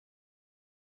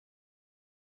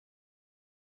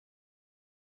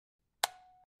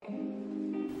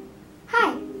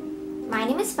Hi, my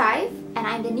name is Five and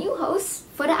I'm the new host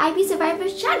for the IB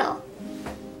Survivors channel.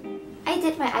 I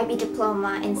did my IB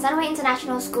diploma in Sunway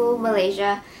International School,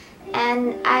 Malaysia,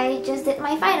 and I just did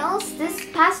my finals this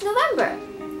past November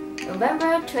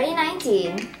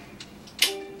 2019.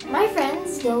 My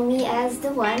friends know me as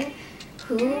the one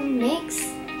who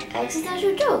makes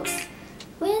existential jokes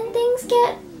when things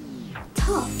get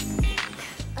tough.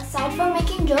 Aside from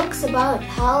making jokes about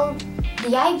how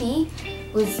the IB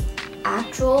was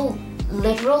actual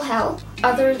literal hell,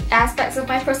 other aspects of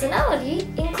my personality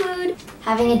include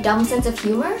having a dumb sense of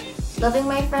humor, loving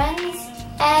my friends,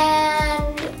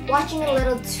 and watching a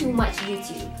little too much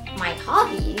YouTube. My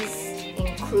hobbies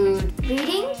include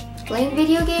reading, playing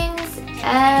video games,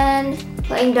 and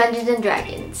playing Dungeons and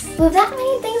Dragons. With that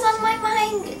many things on my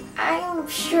mind, I'm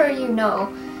sure you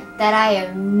know that I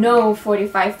am no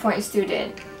 45-point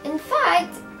student. In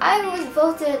fact, I was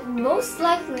voted most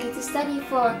likely to study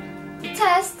for the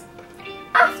test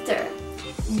after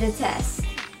the test.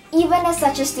 Even as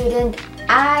such a student,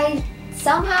 I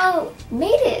somehow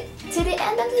made it to the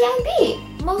end of the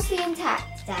IB, mostly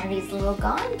intact. Sanity's a little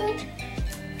gone, but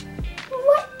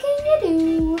what can you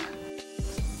do?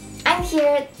 I'm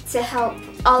here to help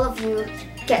all of you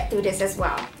get through this as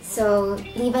well. So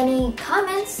leave any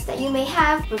comments that you may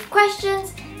have with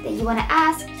questions that you want to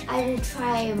ask. I will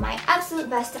try my absolute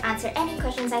best to answer any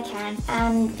questions I can,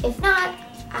 and if not,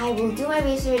 I will do my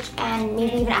research and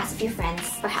maybe even ask a few friends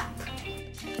for help.